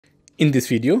In this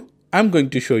video, I'm going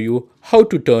to show you how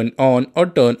to turn on or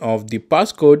turn off the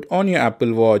passcode on your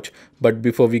Apple Watch. But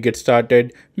before we get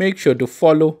started, make sure to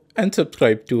follow and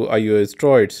subscribe to iOS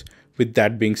Droids. With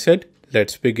that being said,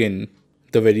 let's begin.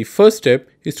 The very first step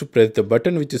is to press the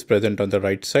button which is present on the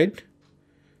right side.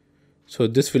 So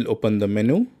this will open the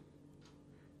menu.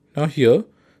 Now here,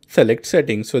 select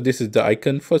settings. So this is the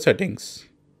icon for settings.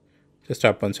 Just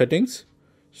tap on settings,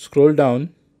 scroll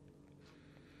down.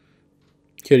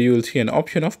 Here you will see an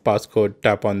option of passcode.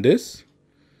 Tap on this.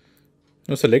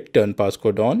 Now select turn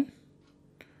passcode on.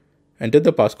 Enter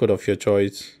the passcode of your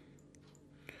choice.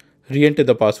 Re-enter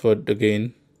the password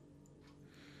again.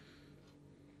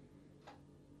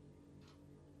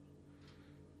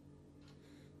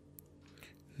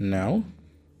 Now,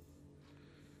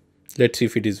 let's see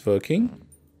if it is working.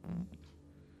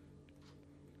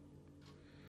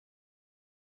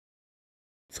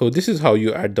 So this is how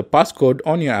you add the passcode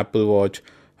on your Apple Watch.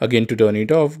 Again, to turn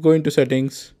it off, go into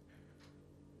settings,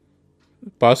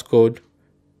 passcode,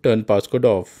 turn passcode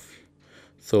off.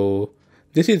 So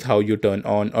this is how you turn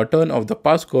on or turn off the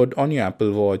passcode on your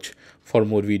Apple Watch. For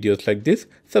more videos like this,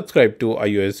 subscribe to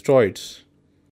iOS Droids.